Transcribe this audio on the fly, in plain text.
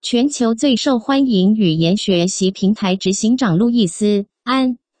全球最受欢迎语言学习平台执行长路易斯·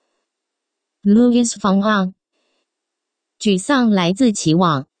安 （Louis von 沮丧来自其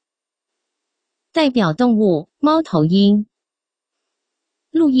网。代表动物：猫头鹰。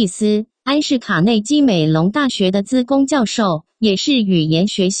路易斯·安是卡内基美隆大学的资工教授，也是语言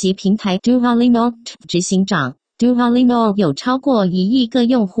学习平台 Duolingo 执行长。Duolingo 有超过1亿个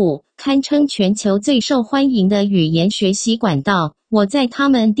用户，堪称全球最受欢迎的语言学习管道。我在他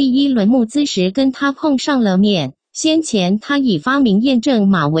们第一轮募资时跟他碰上了面。先前他以发明验证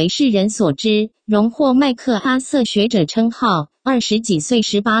码为世人所知，荣获麦克阿瑟学者称号。20几岁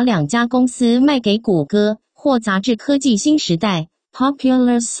时把2家公司卖给谷歌，获杂志科技新时代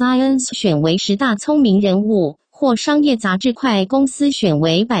Popular Science 选为10大聪明人物，获商业杂志快公司选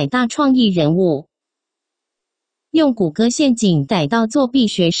为100大创意人物。用谷歌陷阱逮到作弊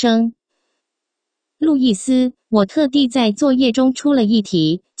学生。路易斯，我特地在作业中出了一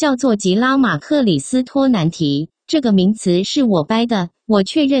题，叫做吉拉马克里斯托难题。这个名词是我掰的，我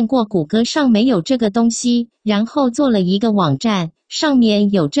确认过谷歌上没有这个东西，然后做了一个网站，上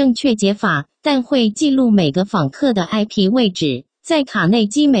面有正确解法，但会记录每个访客的 IP 位置。在卡内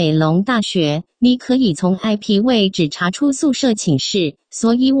基美隆大学，你可以从 IP 位置查出宿舍寝室，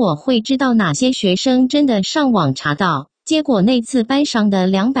所以我会知道哪些学生真的上网查到。结果那次班上的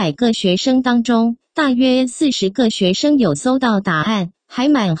200个学生当中，大约40个学生有搜到答案，还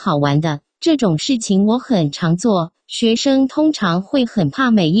蛮好玩的。这种事情我很常做，学生通常会很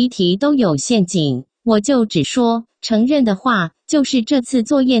怕每一题都有陷阱，我就只说承认的话，就是这次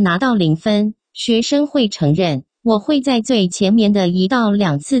作业拿到0分，学生会承认。我会在最前面的1到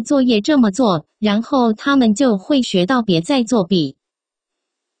2次作业这么做，然后他们就会学到别再作弊。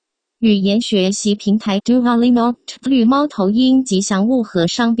语言学习平台 Duolingo 绿猫头鹰吉祥物和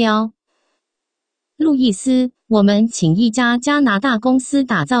商标。路易斯，我们请一家加拿大公司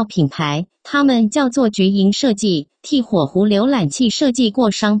打造品牌，他们叫做菊银设计，替火狐浏览器设计过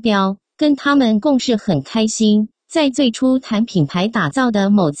商标，跟他们共事很开心。在最初谈品牌打造的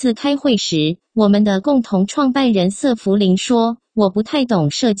某次开会时，我们的共同创办人瑟弗林说，我不太懂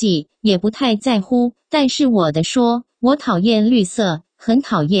设计，也不太在乎，但是我讨厌绿色，很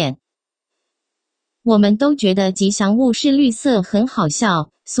讨厌。我们都觉得吉祥物是绿色很好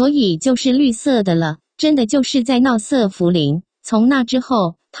笑，所以就是绿色的了，真的就是在闹瑟弗林。从那之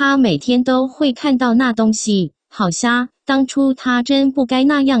后，他每天都会看到那东西，好瞎，当初他真不该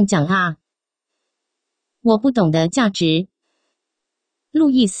那样讲啊。我不懂的价值。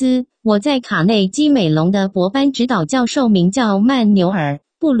路易斯，我在卡内基美隆的博班指导教授名叫曼纽尔·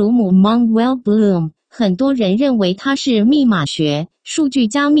布鲁姆 Manuel Bloom， 很多人认为他是密码学、数据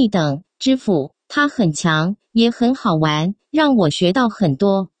加密等之父，他很强，也很好玩，让我学到很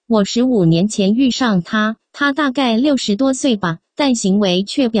多。我15年前遇上他，他大概60多岁吧，但行为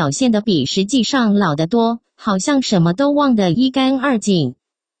却表现得比实际上老得多，好像什么都忘得一干二净。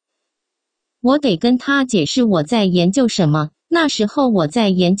我得跟他解释我在研究什么。那时候我在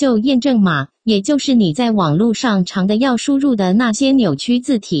研究验证码，也就是你在网络上常的要输入的那些扭曲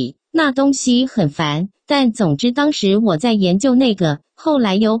字体，那东西很烦，但总之当时我在研究那个，后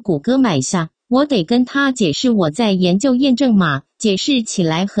来由谷歌买下。我得跟他解释我在研究验证码，解释起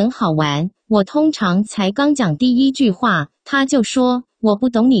来很好玩。我通常才刚讲第一句话，他就说我不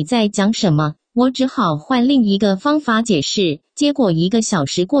懂你在讲什么，我只好换另一个方法解释。结果1个小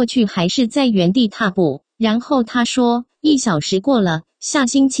时过去还是在原地踏步，然后他说1小时过了，下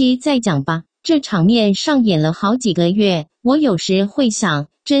星期再讲吧。这场面上演了好几个月，我有时会想，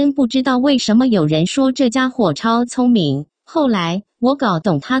真不知道为什么有人说这家伙超聪明。后来我搞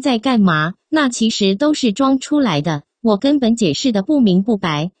懂他在干嘛，那其实都是装出来的，我根本解释的不明不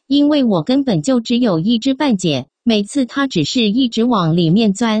白，因为我根本就只有一知半解。每次他只是一直往里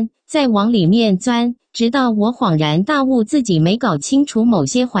面钻，再往里面钻，直到我恍然大悟自己没搞清楚某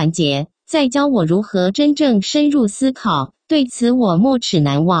些环节，再教我如何真正深入思考，对此我没齿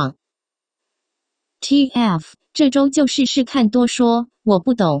难忘。TF， 这周就试试看多说，我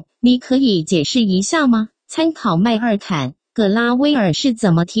不懂，你可以解释一下吗？参考迈尔坎·葛拉威尔是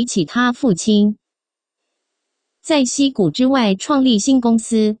怎么提起他父亲在矽谷之外创立新公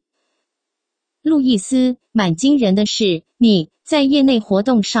司。路易斯，蛮惊人的是，你在业内活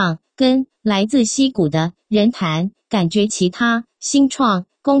动上跟来自矽谷的人谈，感觉其他新创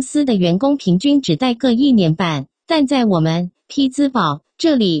公司的员工平均只待个1年半，但在我们匹兹堡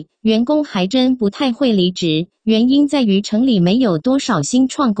这里，员工还真不太会离职，原因在于城里没有多少新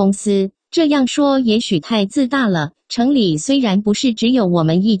创公司。这样说也许太自大了，城里虽然不是只有我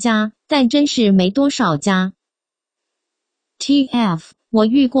们一家，但真是没多少家。TF， 我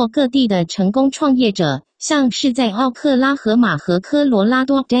遇过各地的成功创业者，像是在奥克拉荷马和科罗拉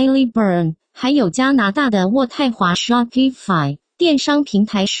多 Daily Burn， 还有加拿大的渥太华 Shopify。电商平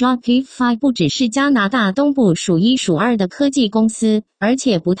台 Shopify 不只是加拿大东部数一数二的科技公司，而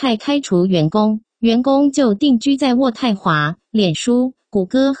且不太开除员工，员工就定居在渥太华。脸书、谷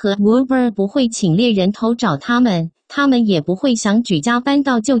歌和 Uber 不会请猎人头找他们，他们也不会想举家搬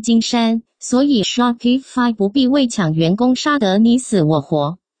到旧金山，所以 Shopify 不必为抢员工杀得你死我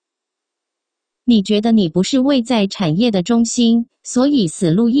活。你觉得你不是位在产业的中心，所以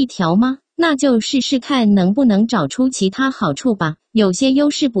死路一条吗？那就试试看能不能找出其他好处吧，有些优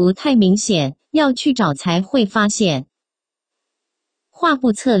势不太明显，要去找才会发现。画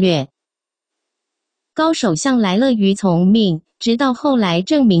布策略。高手向来乐于从命，直到后来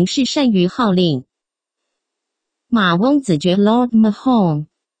证明是善于号令。马翁子爵 Lord Mahone。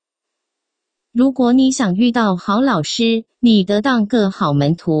如果你想遇到好老师，你得当个好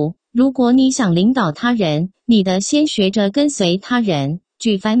门徒；如果你想领导他人，你得先学着跟随他人。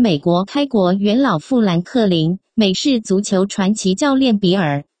举凡美国开国元老富兰克林、美式足球传奇教练比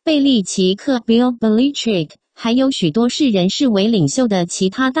尔、贝利奇克 Bill Belichick， 还有许多世人视为领袖的其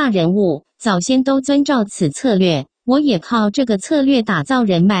他大人物，早先都遵照此策略。我也靠这个策略打造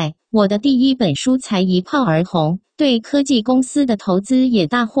人脉，我的第一本书才一炮而红，对科技公司的投资也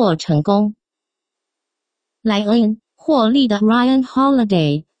大获成功。莱恩，获利的 Ryan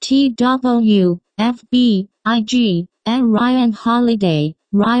Holiday TWFBIG@Ryan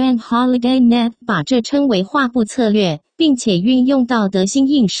Holiday。Ryan Holiday Net 把这称为画布策略，并且运用到得心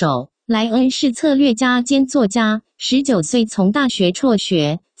应手。莱恩是策略家兼作家，19岁从大学辍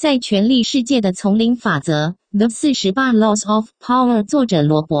学，在权力世界的丛林法则 The 48 Laws of Power 作者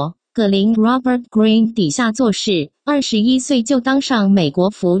罗伯·葛林 Robert Greene 底下做事，21岁就当上美国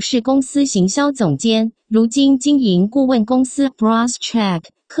服饰公司行销总监，如今经营顾问公司 BrossCheck，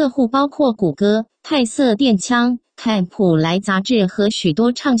 客户包括谷歌、泰瑟电枪、看普莱杂志和许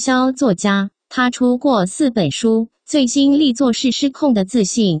多畅销作家。他出过4本书，最新力作是失控的自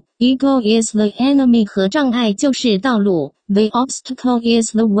信 Ego is the enemy 和障碍就是道路 The obstacle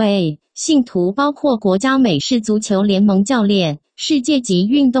is the way。 信徒包括国家美式足球联盟教练、世界级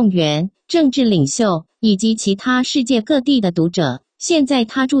运动员、政治领袖以及其他世界各地的读者。现在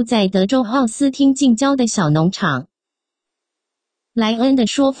他住在德州奥斯汀近郊的小农场。莱恩的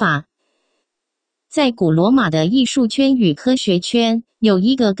说法，在古罗马的艺术圈与科学圈，有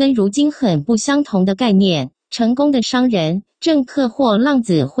一个跟如今很不相同的概念：成功的商人、政客或浪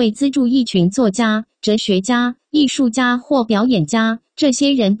子会资助一群作家、哲学家、艺术家或表演家。这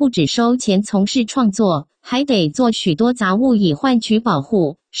些人不只收钱从事创作，还得做许多杂物以换取保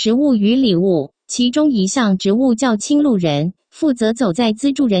护、食物与礼物。其中一项职务叫清路人，负责走在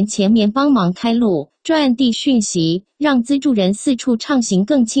资助人前面帮忙开路，传递讯息，让资助人四处畅行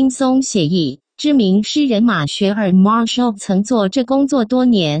更轻松写意。知名诗人马歇尔 Marshall 曾做这工作多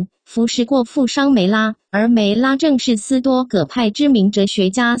年，服侍过富商梅拉，而梅拉正是斯多葛派知名哲学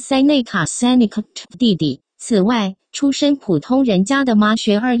家塞内卡 Seneca 的弟弟。此外，出身普通人家的马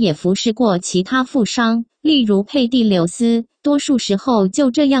歇尔也服侍过其他富商，例如佩蒂留斯，多数时候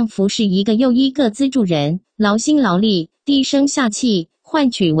就这样服侍一个又一个资助人，劳心劳力，低声下气，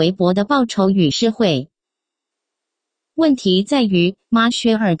换取微薄的报酬与施惠。问题在于，马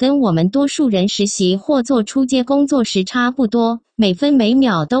歇尔跟我们多数人实习或做出街工作时差不多，每分每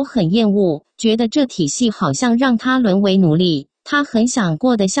秒都很厌恶，觉得这体系好像让他沦为奴隶。他很想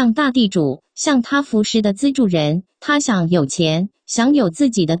过得像大地主，像他服侍的资助人。他想有钱，想有自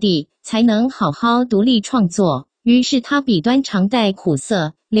己的地，才能好好独立创作。于是他笔端常带苦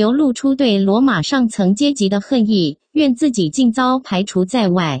涩，流露出对罗马上层阶级的恨意，愿自己尽遭排除在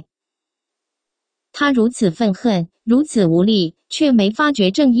外。他如此愤恨，如此无力，却没发觉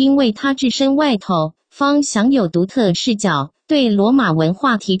正因为他置身外头，方享有独特视角，对罗马文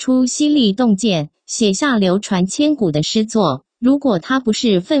化提出犀利洞见，写下流传千古的诗作。如果他不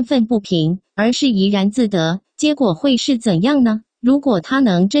是愤愤不平，而是怡然自得，结果会是怎样呢？如果他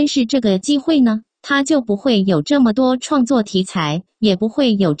能珍视这个机会呢？他就不会有这么多创作题材，也不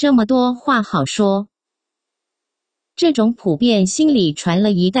会有这么多话好说。这种普遍心理传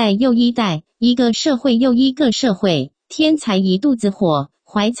了一代又一代，一个社会又一个社会，天才一肚子火，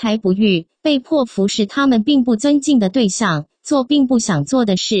怀才不遇，被迫服侍他们并不尊敬的对象，做并不想做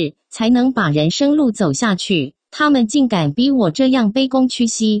的事，才能把人生路走下去。他们竟敢逼我这样卑躬屈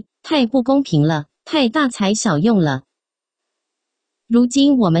膝，太不公平了，太大材小用了。如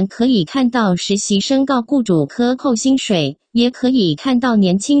今我们可以看到实习生告雇主克扣薪水，也可以看到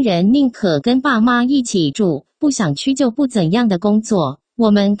年轻人宁可跟爸妈一起住，不想去就不怎样的工作。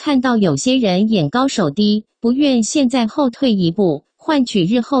我们看到有些人眼高手低，不愿现在后退一步，换取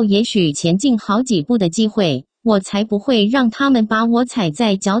日后也许前进好几步的机会，我才不会让他们把我踩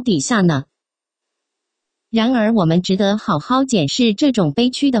在脚底下呢。然而我们值得好好检视这种悲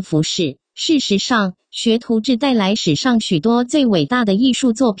屈的服饰。事实上，学徒制带来史上许多最伟大的艺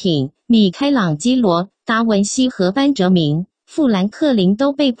术作品，米开朗基罗、达文西和班哲明、富兰克林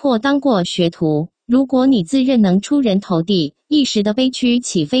都被迫当过学徒。如果你自认能出人头地，一时的悲屈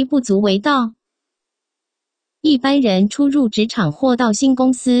岂非不足为道？一般人初入职场或到新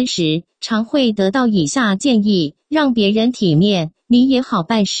公司时，常会得到以下建议：让别人体面，你也好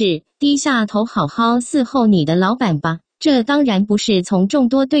办事，低下头好好伺候你的老板吧。这当然不是从众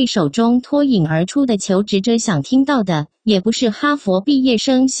多对手中脱颖而出的求职者想听到的，也不是哈佛毕业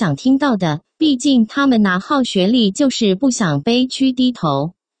生想听到的，毕竟他们拿好学历就是不想悲屈低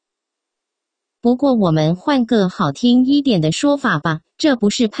头。不过我们换个好听一点的说法吧，这不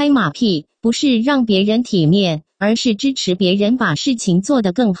是拍马屁，不是让别人体面，而是支持别人把事情做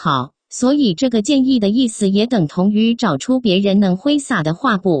得更好。所以这个建议的意思也等同于找出别人能挥洒的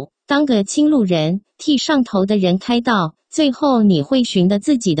画布，当个亲路人，替上头的人开道，最后你会寻得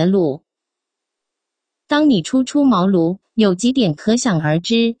自己的路。当你初出茅庐，有几点可想而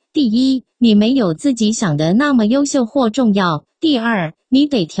知：第一，你没有自己想的那么优秀或重要；第二，你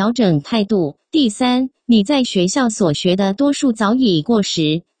得调整态度；第三，你在学校所学的多数早已过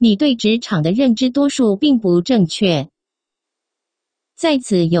时，你对职场的认知多数并不正确。在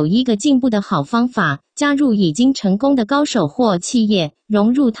此有一个进步的好方法，加入已经成功的高手或企业，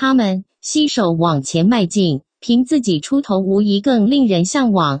融入他们，携手往前迈进，凭自己出头无疑更令人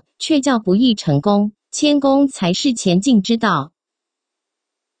向往，却较不易成功，谦恭才是前进之道。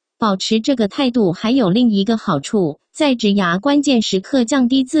保持这个态度还有另一个好处，在职涯关键时刻降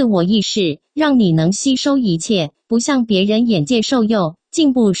低自我意识，让你能吸收一切，不像别人眼界受诱，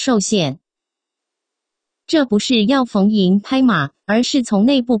进步受限。这不是要逢迎拍马，而是从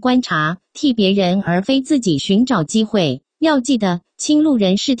内部观察，替别人而非自己寻找机会。要记得，亲路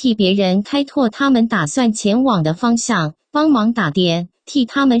人是替别人开拓他们打算前往的方向，帮忙打点，替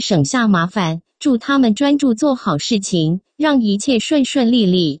他们省下麻烦，助他们专注做好事情，让一切顺顺利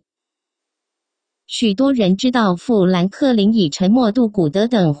利。许多人知道富兰克林以沉默杜古德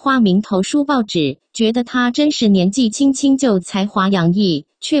等化名投书报纸，觉得他真是年纪轻轻就才华洋溢，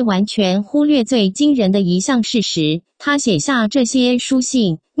却完全忽略最惊人的一项事实：他写下这些书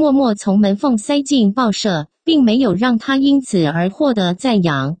信，默默从门缝塞进报社，并没有让他因此而获得赞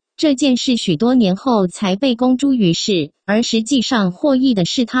扬。这件事许多年后才被公诸于世，而实际上获益的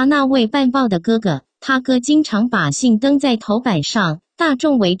是他那位办报的哥哥。他哥经常把信登在头版上，大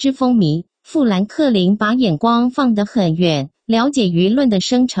众为之风靡。富兰克林把眼光放得很远，了解舆论的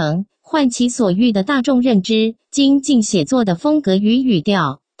生成，唤其所欲的大众认知，精进写作的风格与语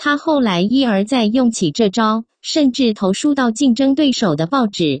调。他后来一而再用起这招，甚至投书到竞争对手的报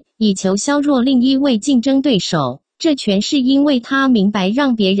纸，以求削弱另一位竞争对手。这全是因为他明白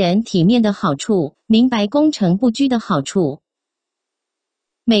让别人体面的好处，明白攻城不居的好处。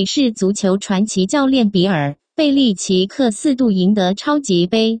美式足球传奇教练比尔·贝利奇克4度赢得超级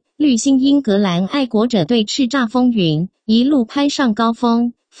杯，绿星英格兰爱国者队叱咤风云，一路攀上高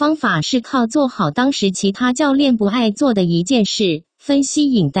峰。方法是靠做好当时其他教练不爱做的一件事，分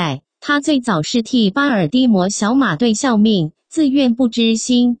析引带。他最早是替巴尔的摩小马队效命，自愿不知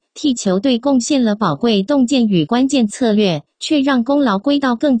心，替球队贡献了宝贵洞见与关键策略，却让功劳归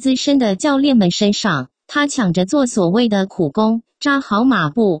到更资深的教练们身上。他抢着做所谓的苦工，扎好马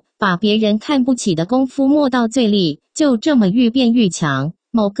步，把别人看不起的功夫磨到最利，就这么愈变愈强。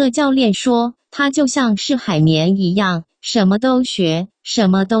某个教练说，他就像是海绵一样，什么都学，什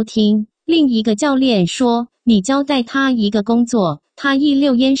么都听。另一个教练说，你交代他一个工作，他一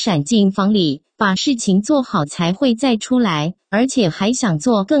溜烟闪进房里，把事情做好才会再出来，而且还想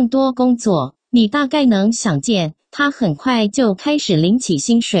做更多工作。你大概能想见，他很快就开始领起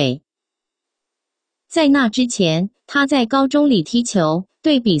薪水。在那之前，他在高中里踢球，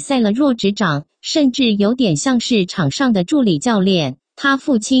对比赛了若指掌，甚至有点像是场上的助理教练。他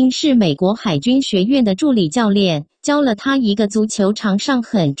父亲是美国海军学院的助理教练，教了他一个足球场上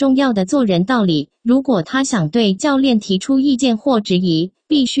很重要的做人道理：如果他想对教练提出意见或质疑，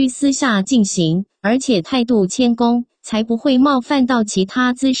必须私下进行，而且态度谦恭，才不会冒犯到其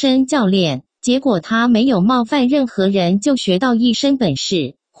他资深教练。结果他没有冒犯任何人，就学到一身本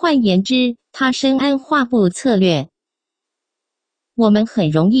事。换言之，他深谙画布策略。我们很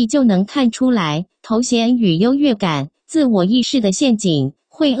容易就能看出来，头衔与优越感、自我意识的陷阱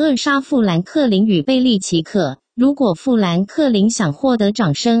会扼杀富兰克林与贝利奇克。如果富兰克林想获得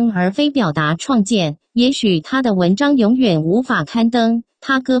掌声而非表达创建，也许他的文章永远无法刊登。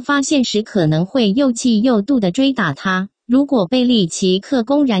他哥发现时可能会又气又妒地追打他。如果贝利奇克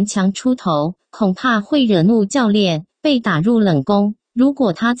公然强出头，恐怕会惹怒教练，被打入冷宫。如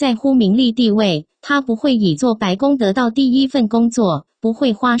果他在乎名利地位，他不会以做白工得到第一份工作，不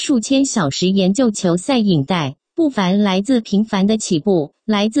会花数千小时研究球赛引带。不凡来自平凡的起步，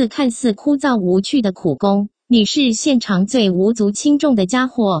来自看似枯燥无趣的苦工。你是现场最无足轻重的家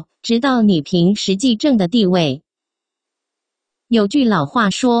伙，直到你凭实际挣的地位。有句老话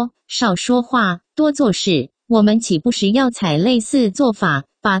说，少说话，多做事。我们岂不是要采类似做法，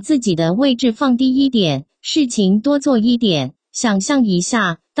把自己的位置放低一点，事情多做一点？想象一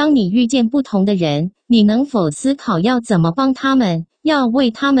下，当你遇见不同的人，你能否思考要怎么帮他们，要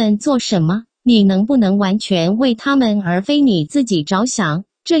为他们做什么？你能不能完全为他们而非你自己着想？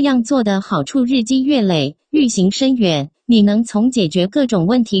这样做的好处日积月累，愈行深远。你能从解决各种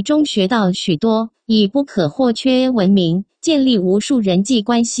问题中学到许多，以不可或缺闻名，建立无数人际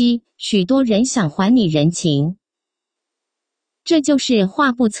关系，许多人想还你人情。这就是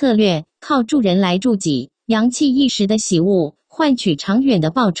画布策略，靠助人来助己，扬弃一时的喜恶，换取长远的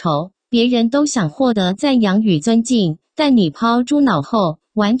报酬。别人都想获得赞扬与尊敬，但你抛诸脑后，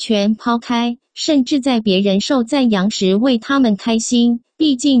完全抛开，甚至在别人受赞扬时为他们开心，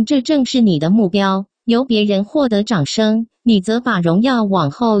毕竟这正是你的目标。由别人获得掌声，你则把荣耀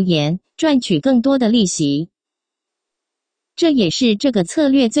往后延，赚取更多的利息。这也是这个策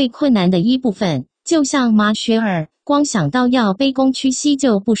略最困难的一部分。就像马歇尔，光想到要卑躬屈膝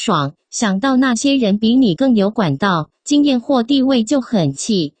就不爽，想到那些人比你更有管道、经验或地位就很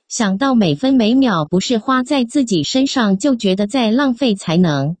气，想到每分每秒不是花在自己身上就觉得在浪费才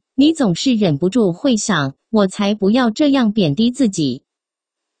能。你总是忍不住会想，我才不要这样贬低自己。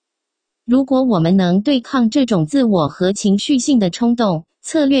如果我们能对抗这种自我和情绪性的冲动，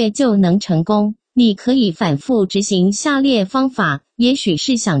策略就能成功。你可以反复执行下列方法，也许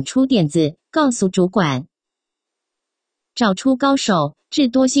是想出点子，告诉主管。找出高手，智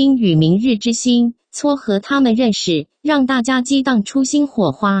多星与明日之星，撮合他们认识，让大家激荡出新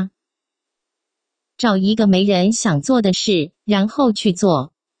火花。找一个没人想做的事，然后去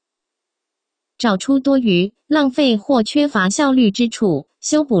做。找出多余、浪费或缺乏效率之处，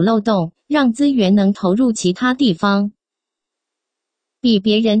修补漏洞，让资源能投入其他地方。比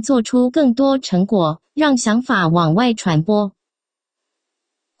别人做出更多成果，让想法往外传播。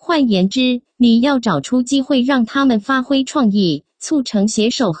换言之，你要找出机会让他们发挥创意，促成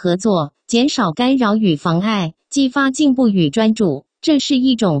携手合作，减少干扰与妨碍，激发进步与专注。这是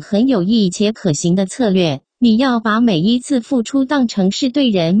一种很有益且可行的策略。你要把每一次付出当成是对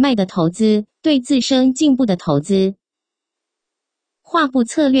人脉的投资，对自身进步的投资。画布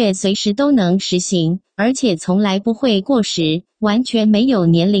策略随时都能实行，而且从来不会过时，完全没有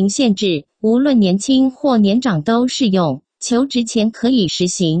年龄限制，无论年轻或年长都适用。求职前可以实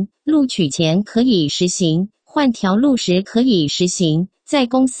行，录取前可以实行，换条路时可以实行，在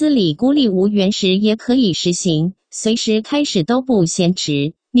公司里孤立无援时也可以实行，随时开始都不嫌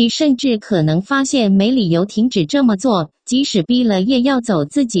迟。你甚至可能发现没理由停止这么做，即使毕了业要走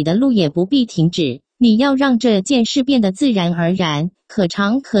自己的路也不必停止。你要让这件事变得自然而然，可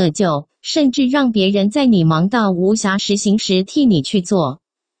长可久，甚至让别人在你忙到无暇实行时替你去做。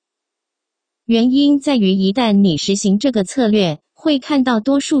原因在于，一旦你实行这个策略，会看到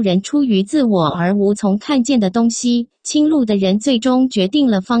多数人出于自我而无从看见的东西，侵入的人最终决定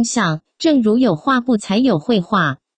了方向。正如有画布才有绘画。